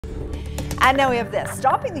And now we have this,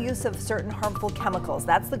 stopping the use of certain harmful chemicals.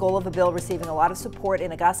 That's the goal of a bill receiving a lot of support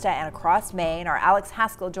in Augusta and across Maine. Our Alex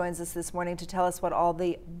Haskell joins us this morning to tell us what all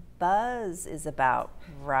the buzz is about.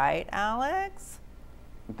 Right, Alex?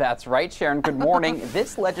 That's right, Sharon. Good morning.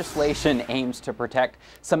 This legislation aims to protect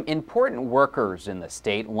some important workers in the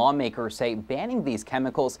state. Lawmakers say banning these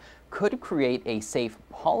chemicals could create a safe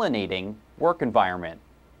pollinating work environment.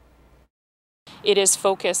 It is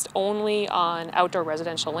focused only on outdoor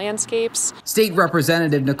residential landscapes. State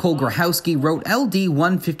Representative Nicole Grahowski wrote LD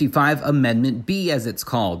 155 Amendment B, as it's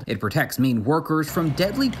called. It protects Maine workers from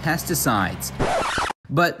deadly pesticides.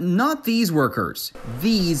 But not these workers,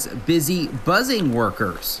 these busy, buzzing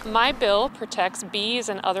workers. My bill protects bees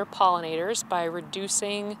and other pollinators by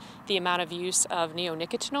reducing the amount of use of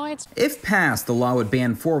neonicotinoids. If passed, the law would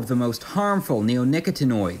ban 4 of the most harmful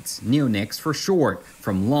neonicotinoids, neonics for short,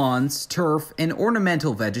 from lawns, turf, and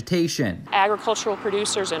ornamental vegetation. Agricultural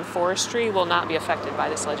producers and forestry will not be affected by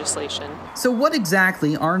this legislation. So what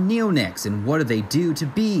exactly are neonics and what do they do to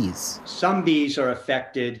bees? Some bees are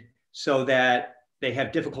affected so that they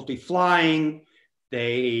have difficulty flying,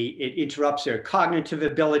 it interrupts their cognitive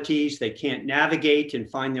abilities, they can't navigate and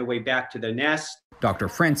find their way back to the nest. Dr.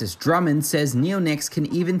 Francis Drummond says neonics can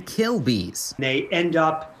even kill bees. They end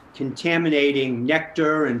up contaminating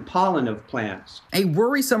nectar and pollen of plants. A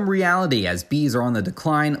worrisome reality as bees are on the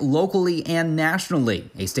decline locally and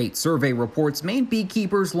nationally. A state survey reports Maine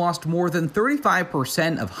beekeepers lost more than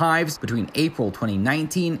 35% of hives between April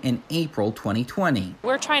 2019 and April 2020.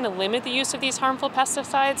 We're trying to limit the use of these harmful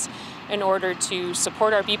pesticides in order to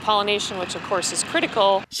support our bee pollination, which of course is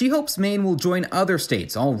critical. She hopes Maine will join other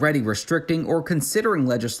states already restricting or considering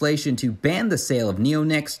legislation to ban the sale of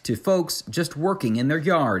neonics to folks just working in their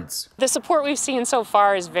yards. The support we've seen so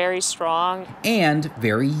far is very strong. And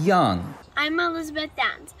very young. I'm Elizabeth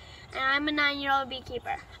Downs, and I'm a 9-year-old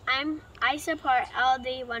beekeeper. I support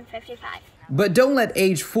LD 155. But don't let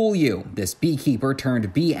age fool you. This beekeeper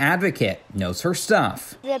turned bee advocate knows her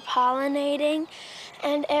stuff. They're pollinating,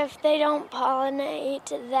 and if they don't pollinate,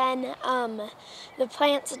 then the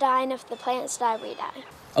plants die, and if the plants die, we die.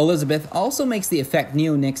 Elizabeth also makes the effect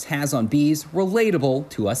neonics has on bees relatable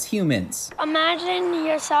to us humans. Imagine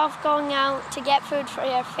yourself going out to get food for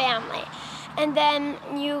your family, and then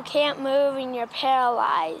you can't move and you're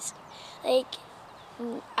paralyzed. I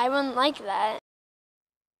wouldn't like that.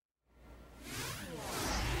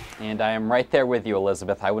 And I am right there with you,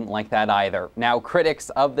 Elizabeth. I wouldn't like that either. Now,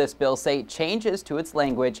 critics of this bill say changes to its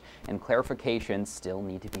language and clarifications still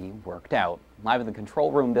need to be worked out. Live in the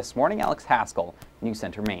control room this morning, Alex Haskell, News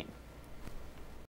Center, Maine.